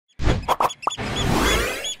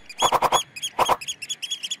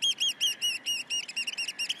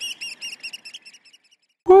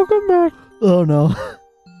Oh no.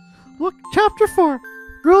 Look, Chapter 4.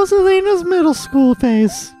 Rosalina's middle school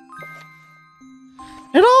phase.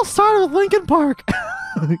 It all started with Lincoln Park.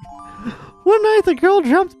 One night the girl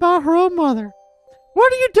dreamt about her own mother.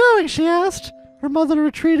 What are you doing? She asked, her mother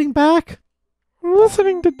retreating back. I'm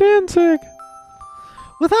listening to Danzig.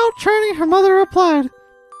 Without turning, her mother replied,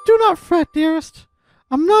 Do not fret, dearest.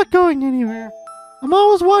 I'm not going anywhere. I'm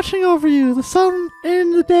always watching over you, the sun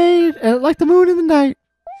in the day, like the moon in the night.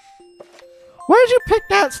 Why did you pick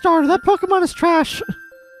that starter? That Pokemon is trash.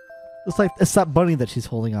 It's that bunny that she's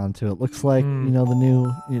holding on to. It looks like, the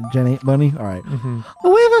new Gen 8 bunny. All right. A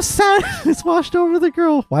wave of sadness washed over the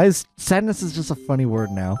girl. Why is sadness is just a funny word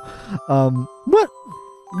now?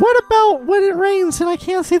 What about when it rains and I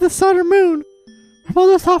can't see the sun or moon? Her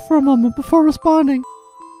mother thought for a moment before responding.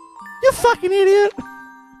 You fucking idiot!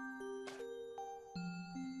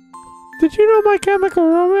 Did you know My Chemical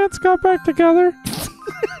Romance got back together?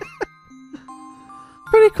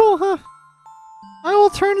 Pretty cool, huh? I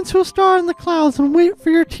will turn into a star in the clouds and wait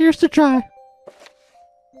for your tears to dry.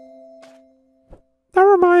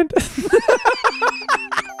 Never mind.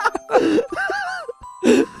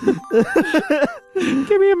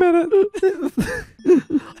 Give me a minute.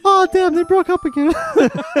 Oh damn, they broke up again.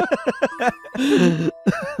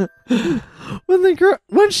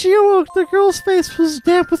 When she awoke, the girl's face was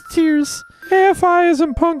damp with tears. AFI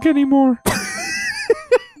isn't punk anymore.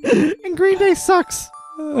 And Green Day sucks.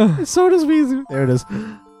 And so does Weezer. There it is.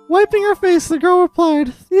 Wiping her face, the girl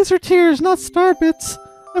replied, These are tears, not star bits.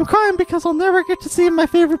 I'm crying because I'll never get to see my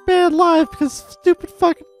favorite band live because of stupid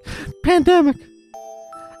fucking pandemic.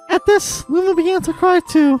 At this, Luna began to cry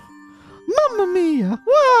too. Mamma mia!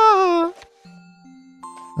 Wah!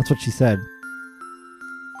 That's what she said.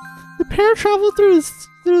 The pair traveled through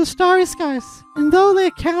the starry skies, and though they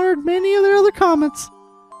encountered many of their other comets,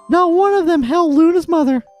 not one of them held Luna's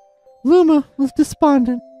mother. Luma was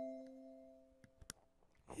despondent.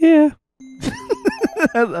 Yeah.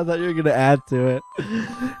 I thought you were going to add to it.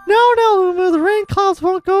 No, Luma, the rain clouds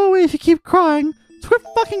won't go away if you keep crying. Quit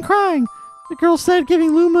fucking crying, the girl said,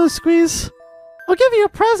 giving Luma a squeeze. I'll give you a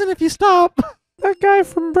present if you stop. That guy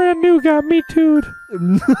from Brand New got me too'd.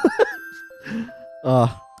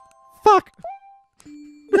 Fuck.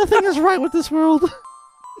 Nothing is right with this world.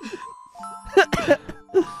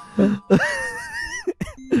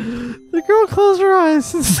 The girl closed her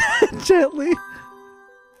eyes and said gently,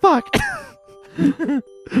 Fuck.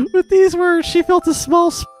 With these words, she felt a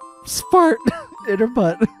small spark in her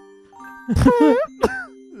butt.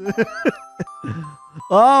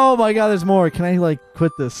 Oh my god, there's more. Can I,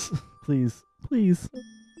 quit this? Please. Please.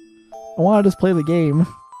 I want to just play the game.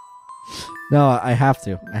 No, I have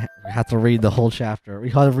to. I have to read the whole chapter. We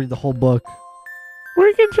have to read the whole book.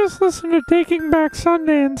 We can just listen to Taking Back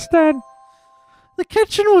Sunday instead. The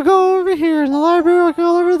kitchen will go over here, and the library will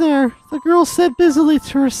go over there, the girl said busily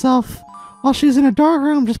to herself, while she's in a dark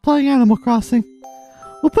room just playing Animal Crossing.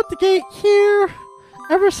 We'll put the gate here.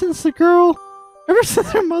 Ever since her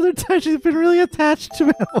mother died, she's been really attached to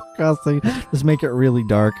Animal Crossing. Just make it really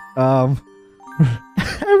dark. Ever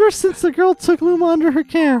since the girl took Luma under her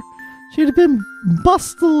care, she had been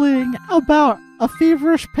bustling about a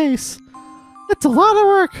feverish pace. It's a lot of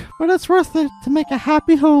work, but it's worth it to make a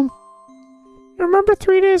happy home. Remember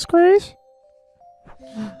 3 Days Grace?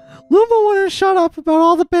 Luma wanted to shut up about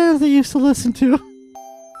all the bands they used to listen to.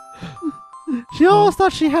 She always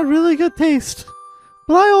thought she had really good taste,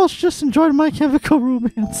 but I always just enjoyed My Chemical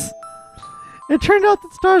Romance. It turned out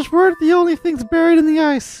that stars weren't the only things buried in the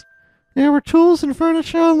ice. There were tools and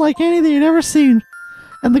furniture unlike any they had ever seen,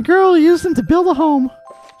 and the girl used them to build a home.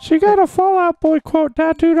 She got a Fall Out Boy quote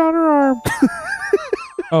tattooed on her arm.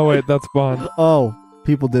 Oh wait, that's Bond. Oh,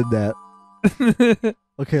 people did that.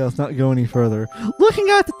 Okay, let's not go any further. Looking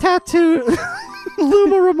at the tattoo,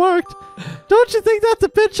 Luma remarked, Don't you think that's a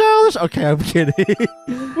bit childish? Okay, I'm kidding.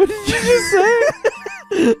 What did you just say?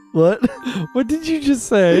 What? What did you just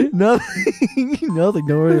say? Nothing. Nothing.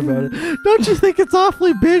 Don't worry about it. Don't you think it's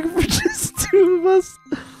awfully big for just two of us?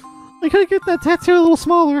 I gotta get that tattoo a little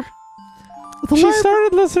smaller. She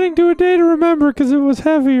started listening to A Day to Remember because it was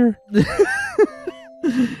heavier.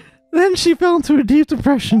 Then she fell into a deep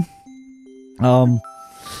depression.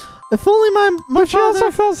 If only my but she father...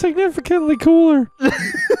 also felt significantly cooler. She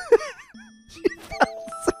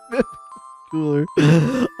felt significantly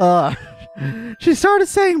cooler. She started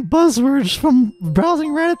saying buzzwords from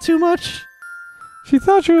browsing Reddit too much. She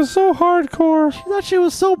thought she was so hardcore. She thought she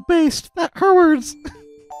was so based. Her words.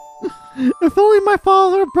 If only my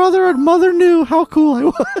father, brother, and mother knew how cool I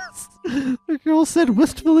was, the girl said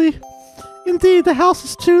wistfully. Indeed, the house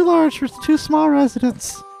is too large for two small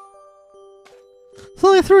residents.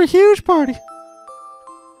 So they threw a huge party.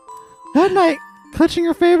 That night, clutching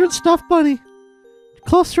her favorite stuffed bunny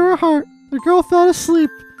close to her heart, the girl fell asleep,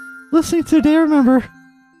 listening to Day Remember.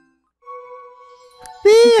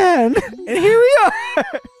 The end. And here we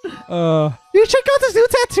are. You check out this new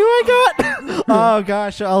tattoo I got. Oh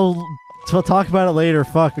gosh, I'll talk about it later.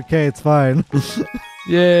 Fuck. Okay, it's fine.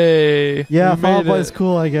 Yay. Yeah, Fall Out Boy's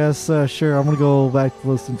cool, I guess. Sure, I'm gonna go back to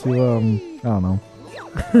listen to I don't know.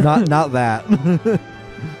 not that.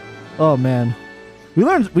 Oh man.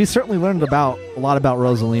 We certainly learned a lot about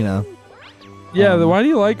Rosalina. Yeah, why do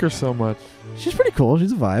you like her so much? She's pretty cool.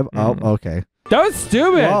 She's a vibe. Oh, okay. That was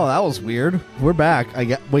stupid. Oh, that was weird. We're back.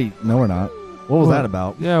 Wait, no, we're not. What was that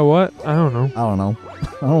about? Yeah, what? I don't know. I don't know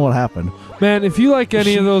what happened. Man, if you like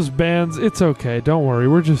any of those bands, it's okay. Don't worry.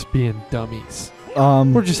 We're just being dummies.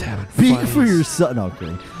 We're just having fun. Speak for yourself. No, I'm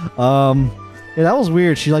kidding. Yeah, that was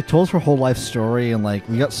weird. She told us her whole life story, and we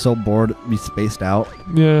got so bored we spaced out.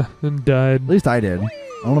 Yeah, and died. At least I did. I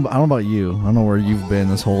don't know about you. I don't know where you've been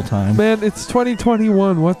this whole time. Man, it's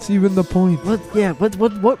 2021. What's even the point? What? Yeah. What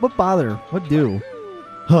bother? What do?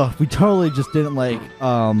 Huh? We totally just didn't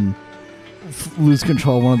lose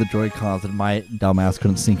control of one of the Joy-Cons, and my dumbass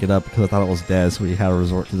couldn't sync it up because I thought it was dead. So we had to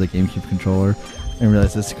resort to the GameCube controller and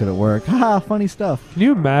realized this couldn't work. Haha, funny stuff. Can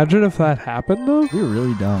you imagine if that happened though? We were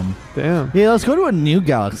really dumb. Damn. Yeah, let's go to a new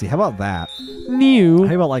galaxy. How about that? New.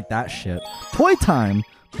 How about that shit? Toy time.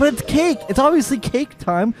 But it's cake. It's obviously cake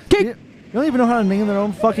time. Cake. You don't even know how to name their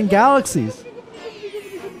own fucking galaxies.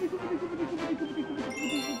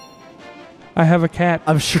 I have a cat.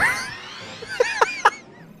 I'm sure.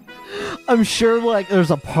 I'm sure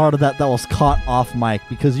there's a part of that was caught off mic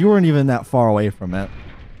because you weren't even that far away from it.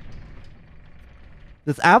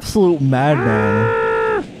 This absolute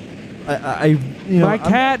madman. My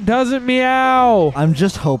cat doesn't meow. I'm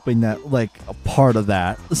just hoping that a part of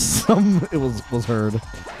that it was heard.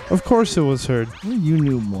 Of course it was heard. What do you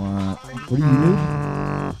noob want? What do you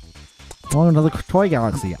noob? Oh, another toy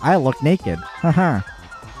galaxy. I look naked. Haha.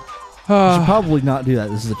 You should probably not do that.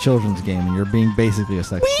 This is a children's game, and you're being basically a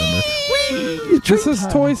sex offender. This is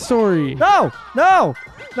Toy Story. No!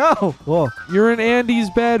 Whoa. You're in Andy's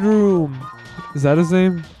bedroom. Is that his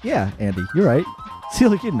name? Yeah, Andy. You're right. See,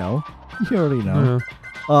 you know. You already know.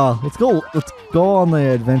 Yeah. Let's go on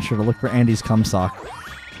the adventure to look for Andy's cum sock.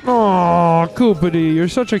 Aw, Koopity, you're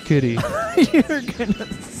such a kitty. You're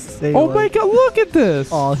gonna say Oh my god, look at this.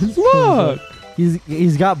 Oh, look.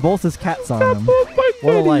 He's got both his cats on him.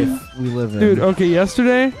 What a life we live in. Dude, okay,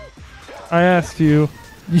 yesterday I asked you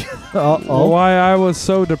why I was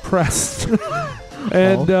so depressed.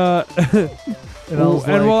 And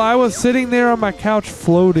while I was sitting there on my couch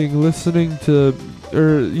floating, listening to,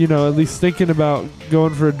 or at least thinking about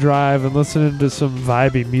going for a drive and listening to some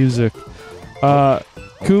vibey music,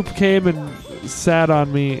 Coop came and sat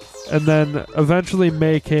on me, and then eventually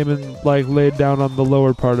May came and laid down on the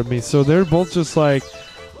lower part of me. So they're both just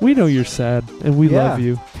we know you're sad and we love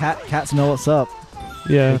you. Cats know what's up.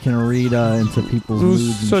 Yeah, they can read into people's moods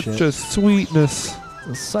and such shit. a sweetness.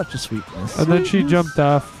 Such a sweetness. And then she jumped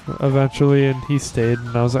off eventually, and he stayed,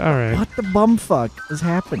 and I was like, all right. What the bumfuck is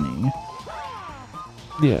happening?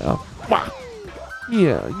 Yeah.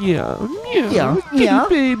 Yeah. Yeah.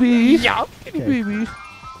 Baby. Yeah. Kitty baby.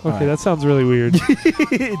 Okay, that sounds really weird.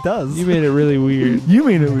 It does. You made it really weird. You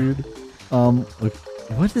made it weird. Look,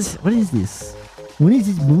 what is this? What is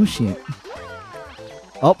this bullshit?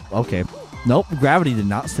 Oh, okay. Nope, gravity did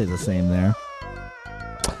not stay the same there.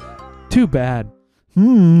 Too bad.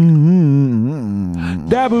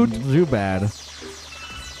 Daboot. Too bad.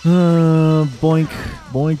 Boink,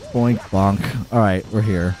 boink, boink, bonk. All right, we're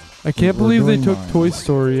here. I can't believe they took Toy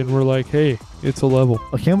Story and were like, hey, it's a level.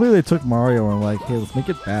 I can't believe they took Mario and were like, hey, let's make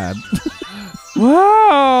it bad.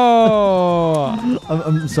 Wow.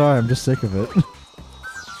 I'm sorry, I'm just sick of it.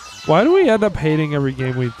 Why do we end up hating every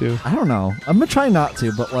game we do? I don't know. I'm gonna try not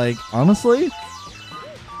to, but honestly,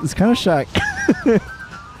 it's kind of shock.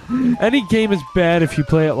 Any game is bad if you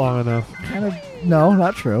play it long enough. No,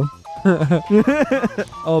 not true.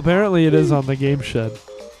 Oh, apparently it is on the Gameshed.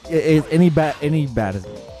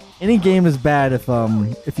 Any game is bad if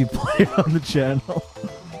you play it on the channel.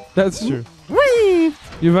 That's true. Whee!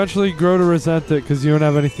 You eventually grow to resent it because you don't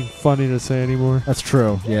have anything funny to say anymore. That's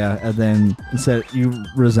true, yeah. And then instead you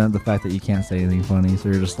resent the fact that you can't say anything funny, so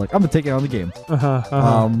you're just like, I'm gonna take it on the game.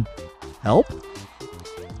 Help?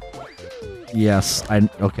 Yes,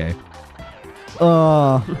 okay.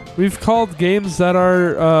 We've called games that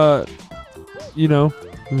are,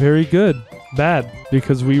 very good bad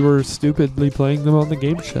because we were stupidly playing them on the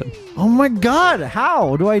Gameshed. Oh my god,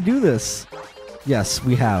 how do I do this? Yes,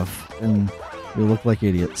 we have, and we look like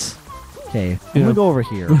idiots. Okay, I'm gonna go over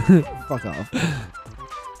here. Fuck off.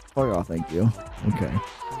 Fuck off, thank you. Okay.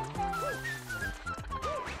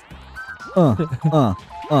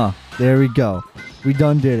 There we go. We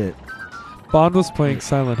done did it. Bond was playing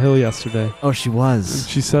Silent Hill yesterday. Oh, she And was.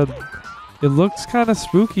 she said, it looks kind of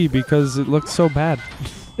spooky because it looks so bad.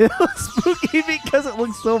 It looks spooky because it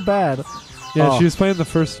looks so bad. Yeah, she was playing the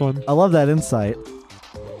first one. I love that insight.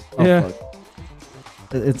 Oh, Yeah. fuck.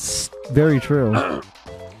 It's very true.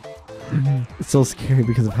 It's so scary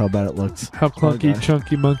because of how bad it looks. How clunky, gosh.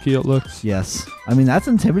 chunky monkey it looks. Yes. I mean, that's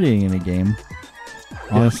intimidating in a game.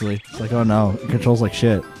 Honestly. It's like, oh no, it controls like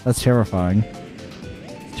shit. That's terrifying.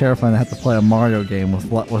 It's terrifying to have to play a Mario game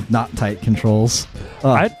with not tight controls.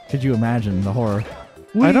 Could you imagine the horror?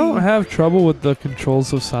 I don't have trouble with the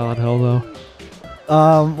controls of Silent Hill, though.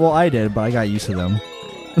 Well, I did, but I got used to them.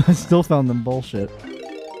 I still found them bullshit.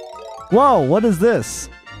 Whoa, what is this?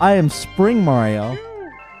 I am Spring Mario.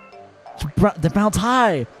 They bounce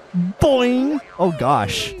high. Boing! Oh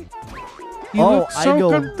gosh. You look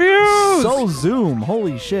so confused! So zoom.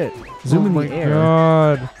 Holy shit. Zoom in the air.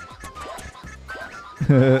 God.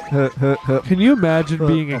 Can you imagine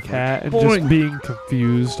being a cat and just being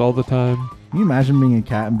confused all the time? Can you imagine being a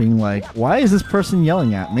cat and being like, why is this person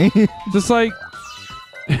yelling at me? Just like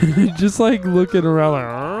looking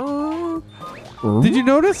around like, Did you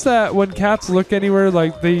notice that when cats look anywhere,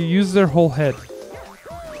 like they use their whole head?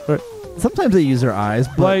 Sometimes they use their eyes,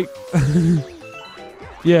 but Like,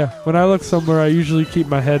 yeah, when I look somewhere, I usually keep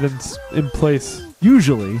my head in place.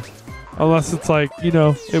 usually. Unless it's like,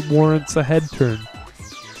 it warrants a head turn.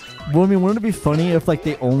 Well, I mean, wouldn't it be funny if like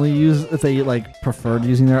if they like preferred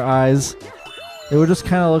using their eyes? It would just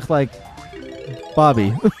kind of look like Bobby.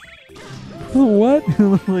 What?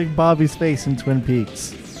 Like Bobby's face in Twin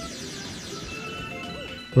Peaks.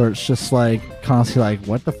 Where it's just like constantly like,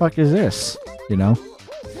 what the fuck is this? You know.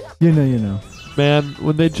 Man,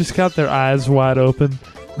 when they just got their eyes wide open.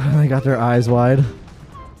 They got their eyes wide.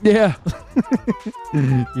 Yeah.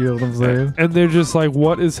 You know what I'm saying? And they're just like,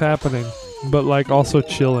 what is happening? But like also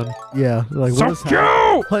chilling. Yeah. Like, So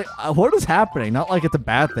cute! Like, what is happening? Not like it's a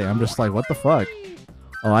bad thing. I'm just like, what the fuck?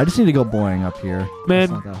 Oh, I just need to go boing up here. Man,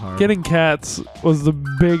 It's not that hard. getting cats was the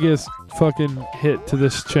biggest fucking hit to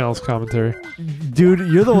this channel's commentary. Dude,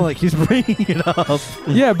 you're the one that keeps bringing it up.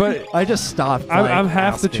 Yeah, but I just stopped. I'm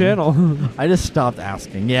half the asking. channel. I just stopped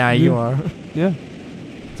asking. Yeah, you are. Yeah.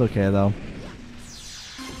 It's okay though.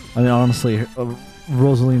 I mean, honestly,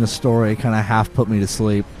 Rosalina's story kind of half put me to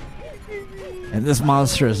sleep. And this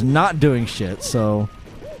monster is not doing shit, so...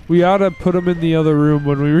 We ought to put them in the other room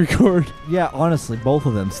when we record. Yeah, honestly, both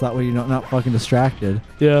of them, so that way you're not fucking distracted.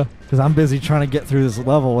 Yeah. Because I'm busy trying to get through this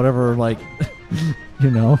level, whatever, like,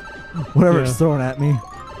 whatever it's throwing at me.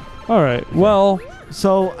 All right. Well,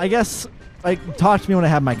 So, I guess, talk to me when I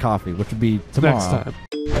have my coffee, which would be tomorrow. next time.